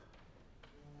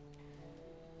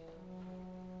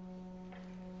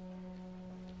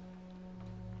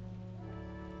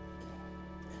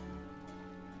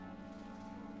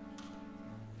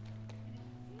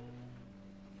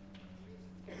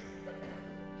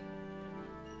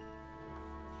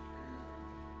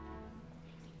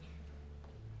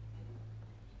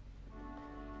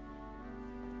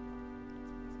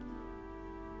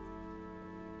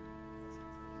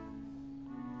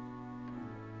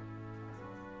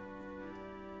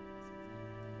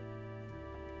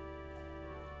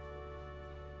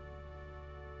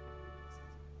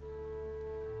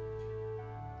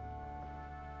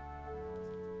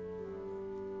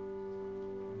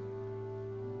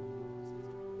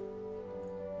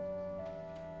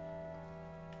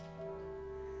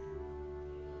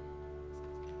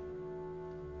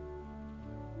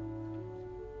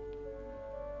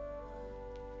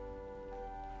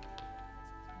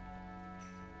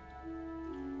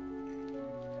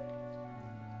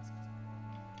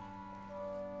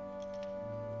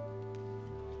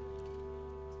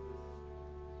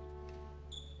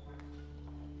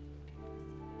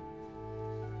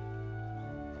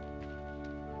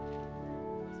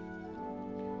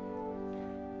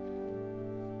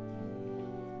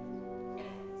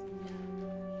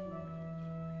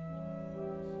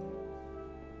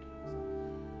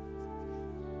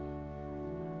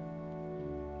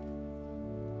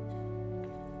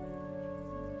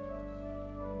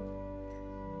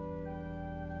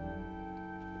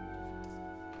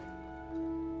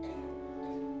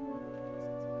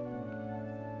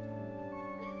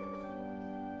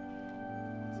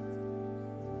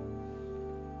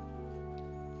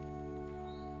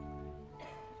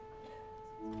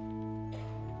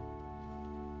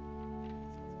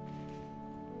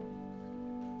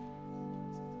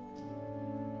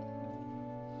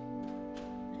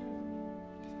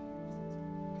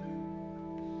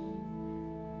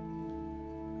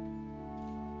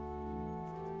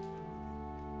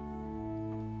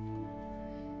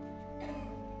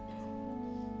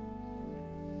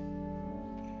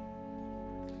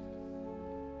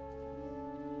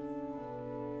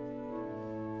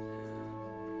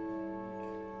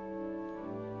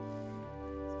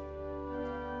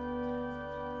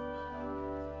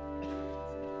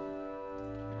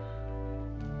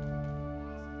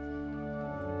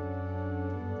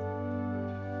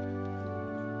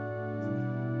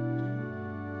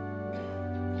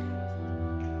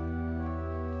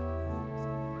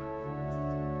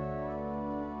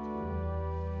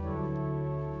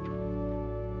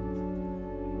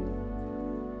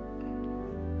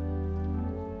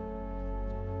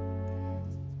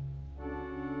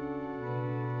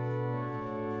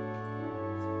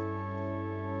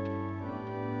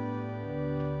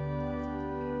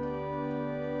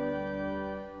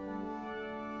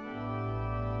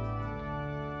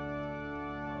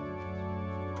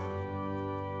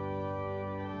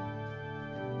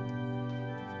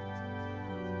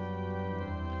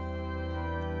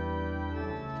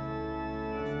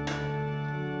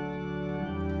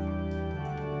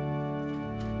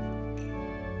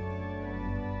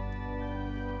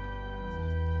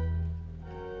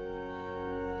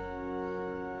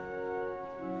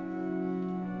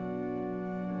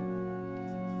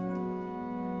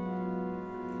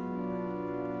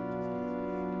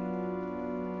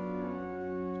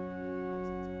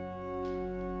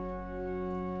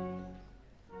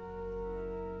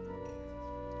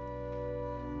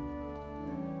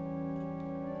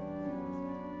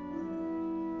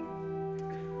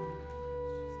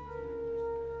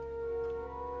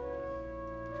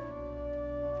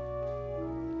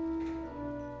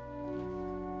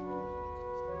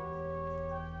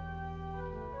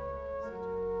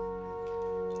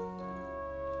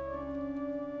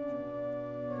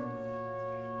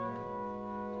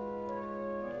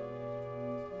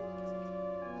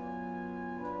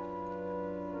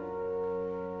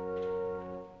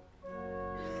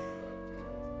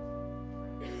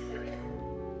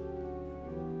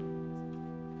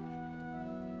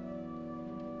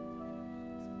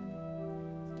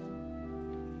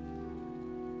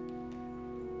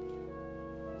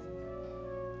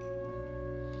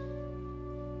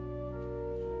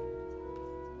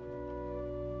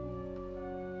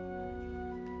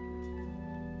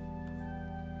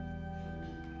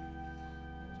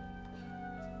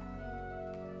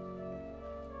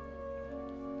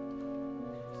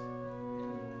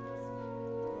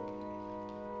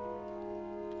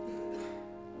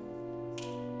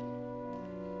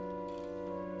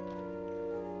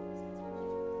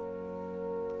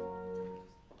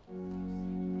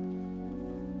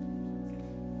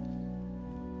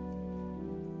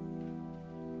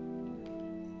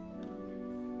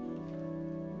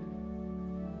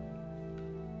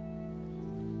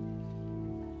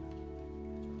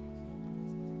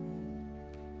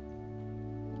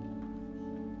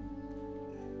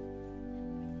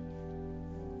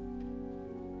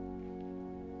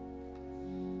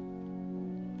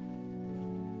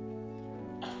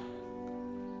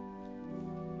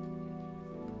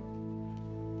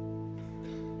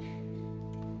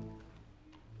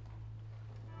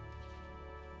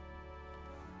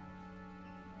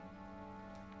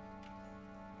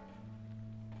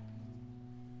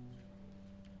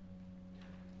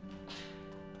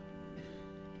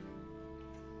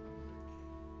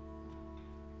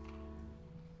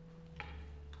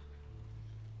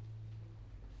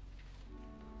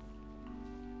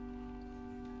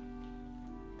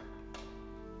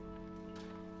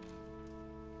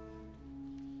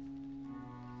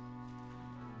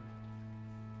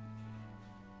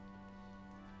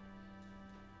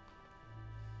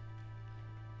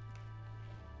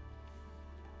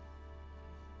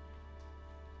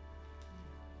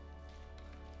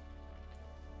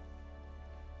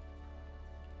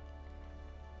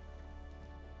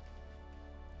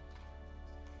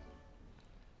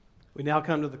 We now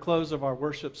come to the close of our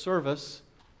worship service,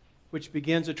 which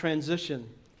begins a transition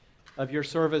of your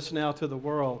service now to the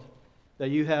world, that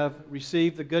you have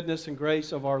received the goodness and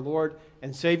grace of our Lord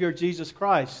and Savior Jesus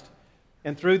Christ.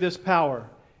 And through this power,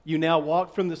 you now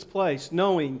walk from this place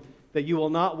knowing that you will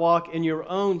not walk in your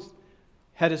own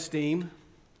head esteem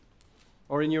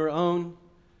or in your own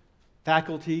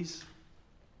faculties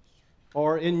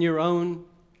or in your own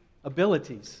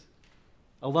abilities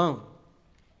alone.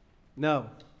 No.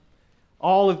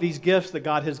 All of these gifts that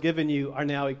God has given you are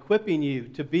now equipping you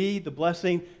to be the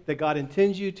blessing that God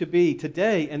intends you to be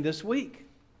today and this week.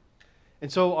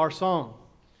 And so our song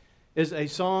is a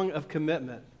song of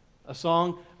commitment, a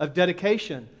song of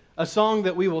dedication, a song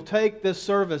that we will take this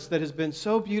service that has been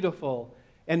so beautiful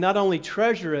and not only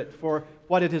treasure it for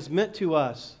what it has meant to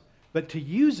us, but to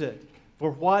use it for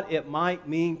what it might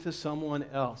mean to someone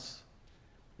else.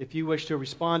 If you wish to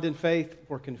respond in faith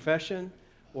for confession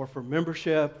or for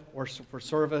membership or for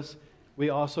service, we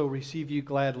also receive you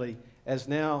gladly, as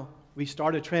now we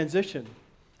start a transition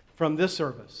from this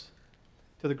service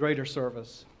to the greater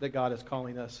service that God is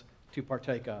calling us to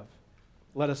partake of.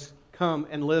 Let us come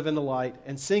and live in the light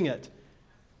and sing it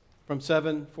from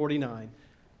 749,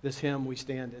 this hymn we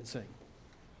stand and sing.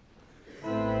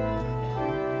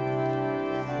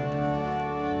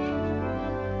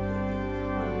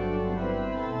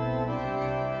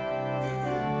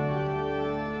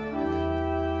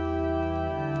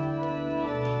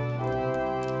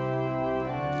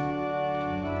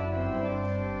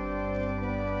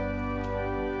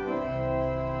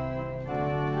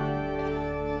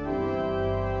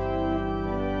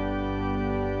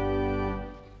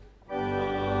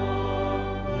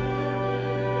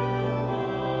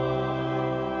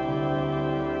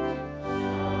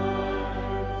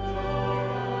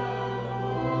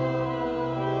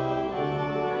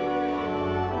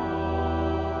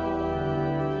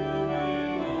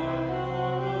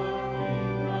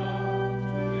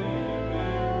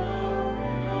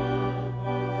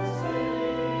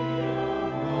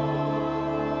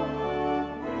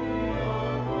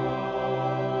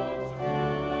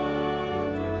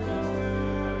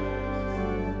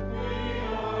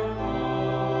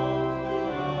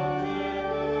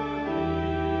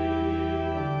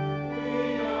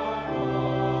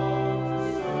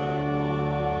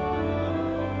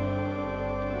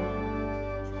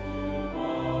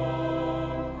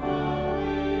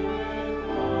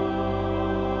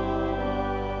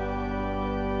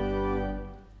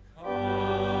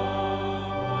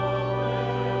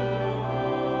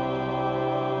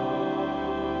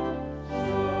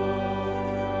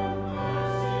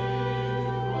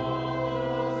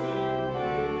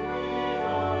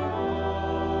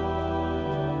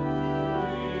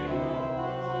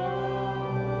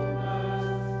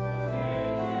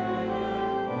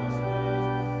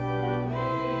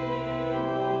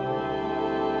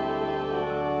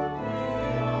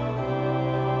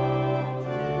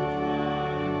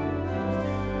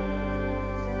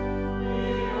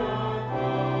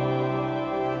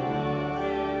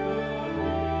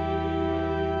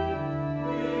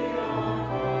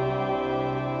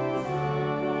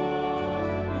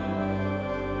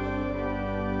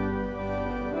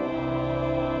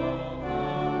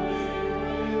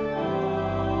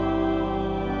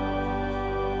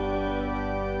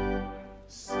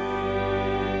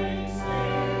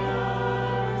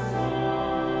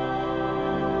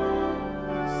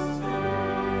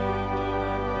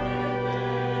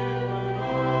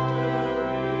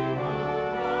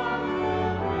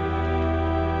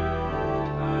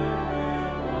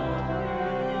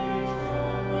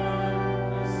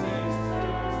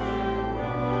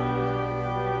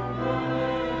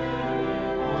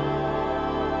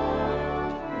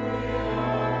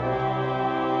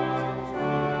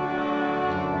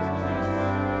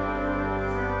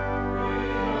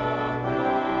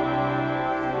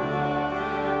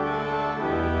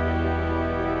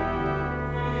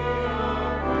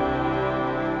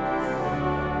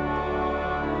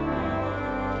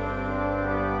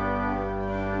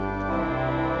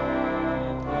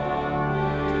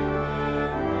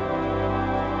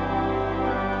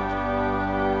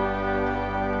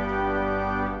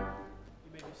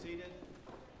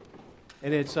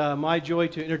 And it's my joy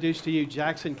to introduce to you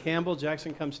Jackson Campbell.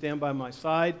 Jackson, come stand by my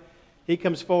side. He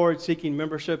comes forward seeking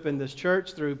membership in this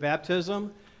church through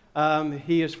baptism.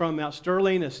 He is from Mount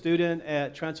Sterling, a student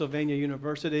at Transylvania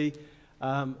University.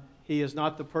 He is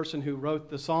not the person who wrote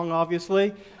the song,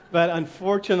 obviously, but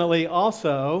unfortunately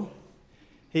also,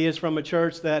 he is from a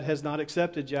church that has not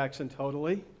accepted Jackson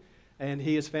totally, and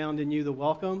he has found in you the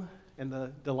welcome and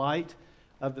the delight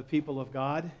of the people of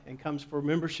God and comes for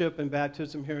membership and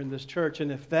baptism here in this church.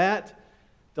 And if that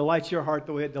delights your heart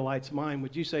the way it delights mine,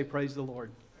 would you say, praise the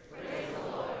Lord? Praise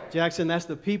the Lord. Jackson, that's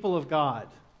the people of God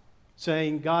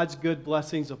saying God's good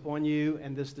blessings upon you,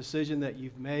 and this decision that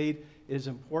you've made is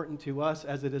important to us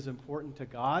as it is important to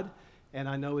God, and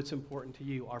I know it's important to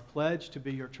you. Our pledge to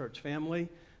be your church family,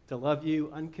 to love you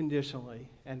unconditionally,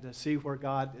 and to see where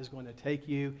God is going to take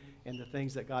you and the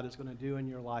things that God is going to do in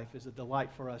your life is a delight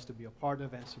for us to be a part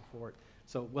of and support.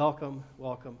 So welcome,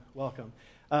 welcome, welcome.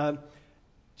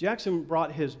 Jackson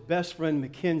brought his best friend,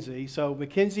 Mackenzie. So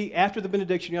Mackenzie, after the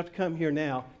benediction, you have to come here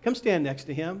now. Come stand next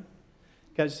to him,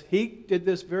 because he did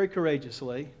this very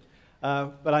courageously.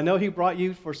 But I know he brought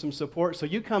you for some support, so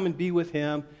you come and be with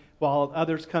him while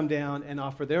others come down and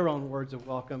offer their own words of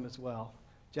welcome as well.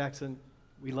 Jackson,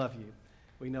 we love you.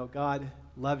 We know God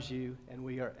loves you, and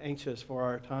we are anxious for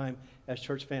our time as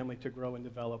church family to grow and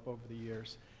develop over the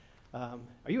years. Are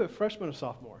you a freshman or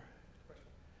sophomore?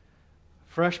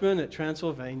 Freshman at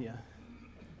Transylvania.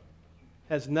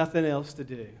 Has nothing else to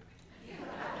do.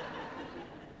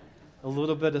 A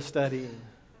little bit of studying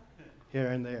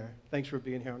here and there. Thanks for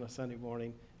being here on a Sunday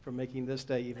morning, for making this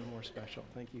day even more special.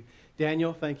 Thank you.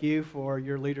 Daniel, thank you for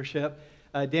your leadership.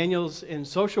 Daniel's in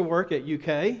social work at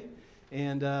UK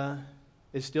and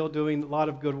is still doing a lot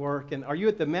of good work. And are you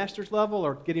at the master's level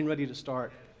or getting ready to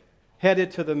start?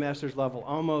 Headed to the master's level,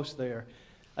 almost there.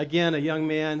 Again, a young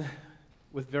man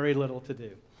with very little to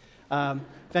do.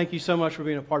 Thank you so much for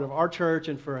being a part of our church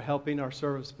and for helping our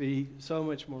service be so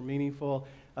much more meaningful.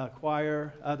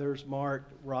 Choir, others, Mark,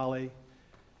 Raleigh.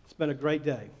 It's been a great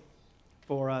day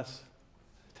for us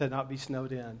to not be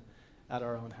snowed in at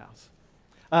our own house.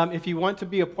 If you want to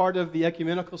be a part of the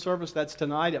ecumenical service, that's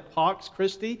tonight at Pax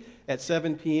Christi at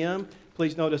 7 p.m.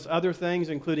 Please notice other things,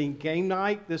 including game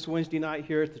night this Wednesday night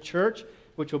here at the church,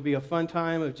 which will be a fun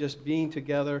time of just being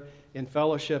together in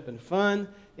fellowship and fun,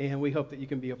 and we hope that you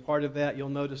can be a part of that. You'll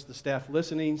notice the staff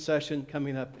listening session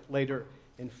coming up later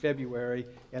in February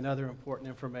and other important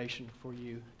information for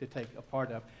you to take a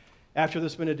part of. After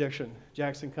this benediction,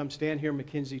 Jackson, come stand here.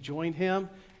 Mackenzie, join him.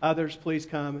 Others, please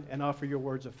come and offer your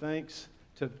words of thanks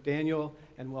to Daniel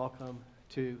and welcome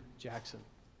to Jackson.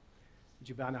 Would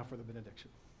you bow now for the benediction?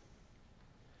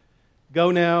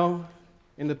 Go now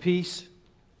in the peace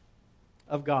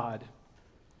of God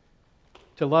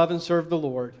to love and serve the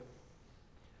Lord.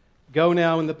 Go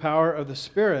now in the power of the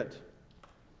Spirit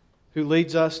who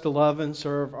leads us to love and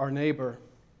serve our neighbor.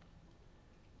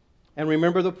 And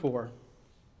remember the poor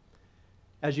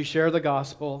as you share the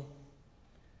gospel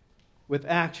with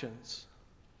actions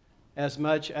as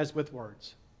much as with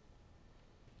words.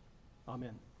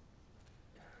 Amen.